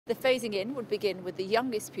The phasing in would begin with the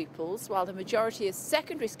youngest pupils, while the majority of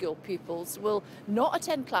secondary school pupils will not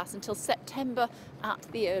attend class until September at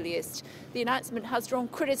the earliest. The announcement has drawn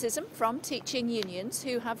criticism from teaching unions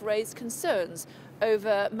who have raised concerns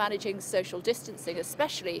over managing social distancing,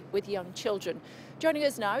 especially with young children. Joining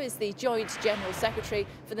us now is the Joint General Secretary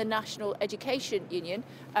for the National Education Union,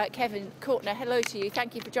 Kevin Courtney. Hello to you.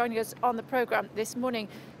 Thank you for joining us on the programme this morning,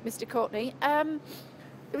 Mr Courtney.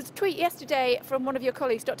 There was a tweet yesterday from one of your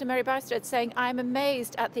colleagues, Dr Mary Bousted, saying, "I'm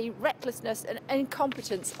amazed at the recklessness and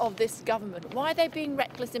incompetence of this government." Why are they being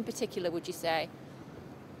reckless in particular, would you say?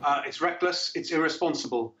 It's reckless, it's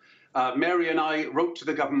irresponsible. Mary and I wrote to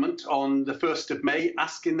the government on the 1st of May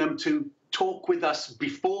asking them to talk with us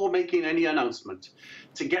before making any announcement,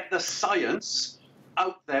 to get the science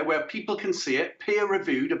out there where people can see it,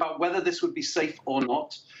 peer-reviewed, about whether this would be safe or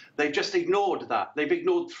not. They've just ignored that. They've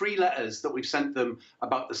ignored 3 letters that we've sent them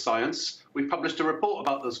about the science. We published a report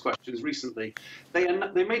about those questions recently. They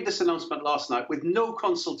made this announcement last night with no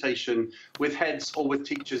consultation with heads or with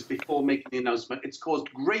teachers before making the announcement. It's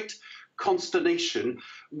caused great consternation.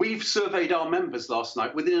 We've surveyed our members last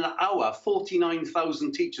night. Within an hour,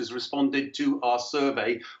 49,000 teachers responded to our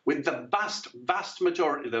survey, with the vast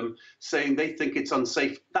majority of them saying they think it's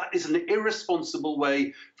unsafe. That is an irresponsible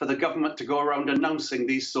way for the government to go around announcing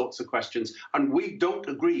these sorts of questions. And we don't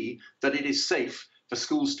agree that it is safe for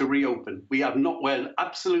schools to reopen. We're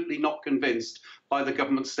absolutely not convinced by the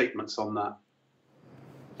government statements on that.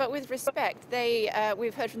 But with respect,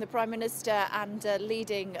 we've heard from the Prime Minister and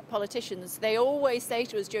leading politicians, they always say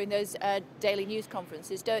to us during those daily news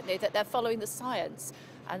conferences, don't they, that they're following the science.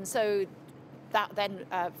 And so that then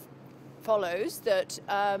follows that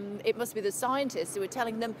it must be the scientists who are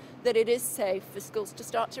telling them that it is safe for schools to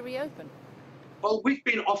start to reopen. Well, we've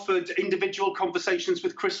been offered individual conversations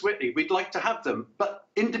with Chris Whitney. We'd like to have them, but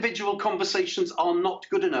individual conversations are not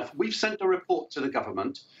good enough. We've sent a report to the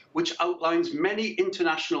government which outlines many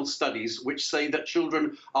international studies which say that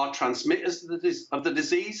children are transmitters of the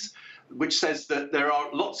disease, which says that there are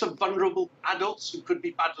lots of vulnerable adults who could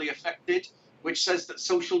be badly affected, which says that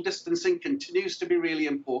social distancing continues to be really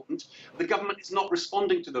important. The government is not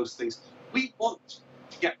responding to those things. We want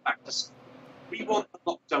to get back to school. We want the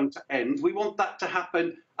lockdown to end. We want that to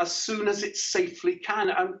happen as soon as it safely can.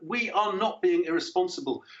 And we are not being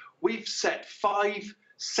irresponsible. We've set 5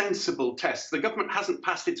 sensible tests. The government hasn't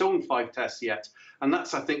passed its own 5 tests yet. And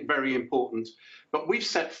that's, I think, very important. But we've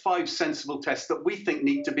set 5 sensible tests that we think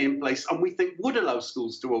need to be in place and we think would allow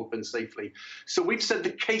schools to open safely. So we've said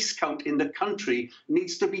the case count in the country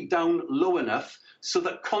needs to be down low enough so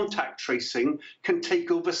that contact tracing can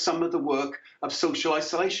take over some of the work of social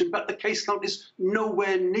isolation. But the case count is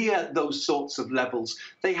nowhere near those sorts of levels.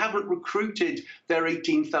 They haven't recruited their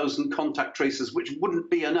 18,000 contact tracers, which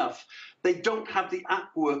wouldn't be enough. They don't have the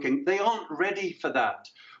app working. They aren't ready for that.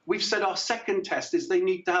 We've said our second test is they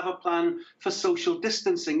need to have a plan for social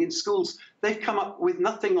distancing in schools. They've come up with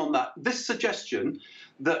nothing on that. This suggestion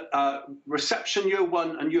that reception year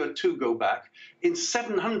 1 and year 2 go back in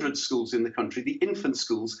 700 schools in the country, the infant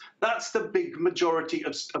schools, that's the big majority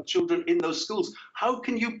of children in those schools. How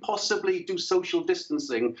can you possibly do social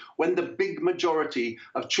distancing when the big majority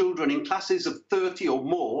of children in classes of 30 or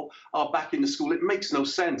more are back in the school? It makes no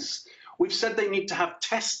sense. We've said they need to have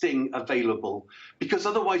testing available because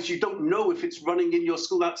otherwise you don't know if it's running in your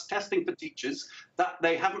school. That's testing for teachers. That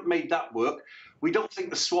they haven't made that work. We don't think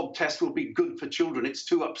the swab test will be good for children. It's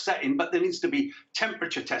too upsetting, but there needs to be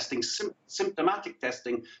temperature testing, symptomatic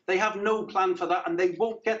testing. They have no plan for that and they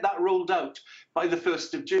won't get that rolled out by the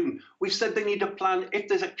 1st of June. We've said they need a plan. If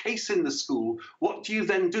there's a case in the school, what do you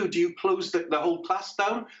then do? Do you close the whole class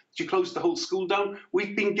down? Do you close the whole school down?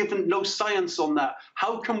 We've been given no science on that.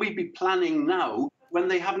 How can we be planning now when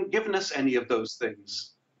they haven't given us any of those things?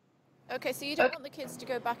 OK, so you don't want the kids to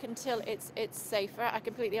go back until it's safer. I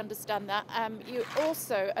completely understand that. You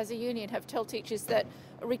also, as a union, have told teachers that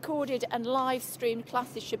recorded and live streamed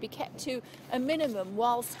classes should be kept to a minimum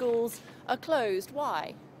while schools are closed.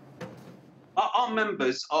 Why? Our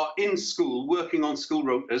members are in school, working on school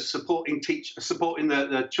rotas, supporting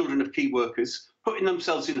the children of key workers, putting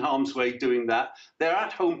themselves in harm's way doing that. They're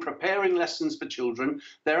at home preparing lessons for children.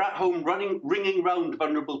 They're at home ringing round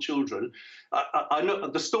vulnerable children. I know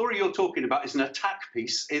the story you're talking about is an attack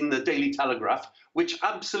piece in the Daily Telegraph, which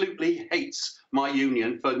absolutely hates my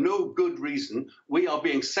union for no good reason. We are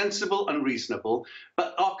being sensible and reasonable,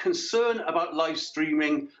 but our concern about live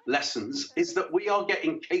streaming lessons is that we are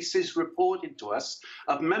getting cases reported to us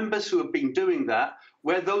of members who have been doing that,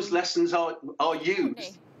 where those lessons are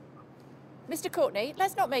used. Mr. Courtney,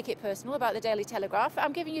 let's not make it personal about the Daily Telegraph.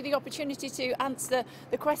 I'm giving you the opportunity to answer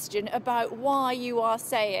the question about why you are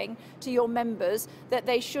saying to your members that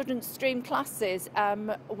they shouldn't stream classes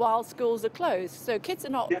while schools are closed. So kids are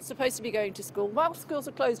not supposed to be going to school while schools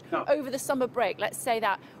are closed over the summer break. Let's say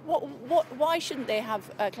that. Why shouldn't they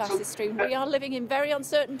have classes streamed? We are living in very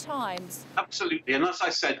uncertain times. Absolutely, and as I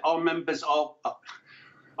said, our members are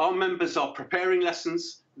preparing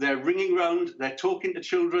lessons. They're ringing round, they're talking to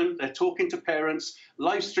children, they're talking to parents.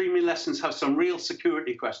 Live streaming lessons have some real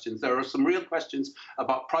security questions. There are some real questions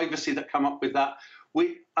about privacy that come up with that.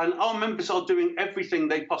 And our members are doing everything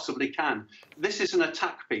they possibly can. This is an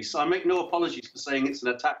attack piece. I make no apologies for saying it's an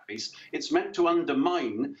attack piece. It's meant to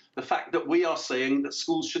undermine the fact that we are saying that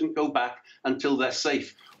schools shouldn't go back until they're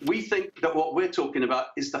safe. We think that what we're talking about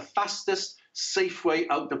is the fastest, safe way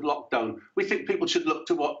out of lockdown. We think people should look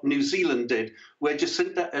to what New Zealand did, where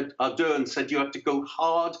Jacinda Ardern said you had to go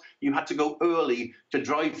hard, you had to go early to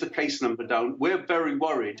drive the case number down. We're very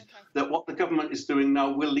worried that what the government is doing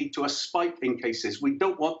now will lead to a spike in cases. We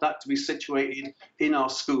don't want that to be situated in our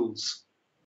schools.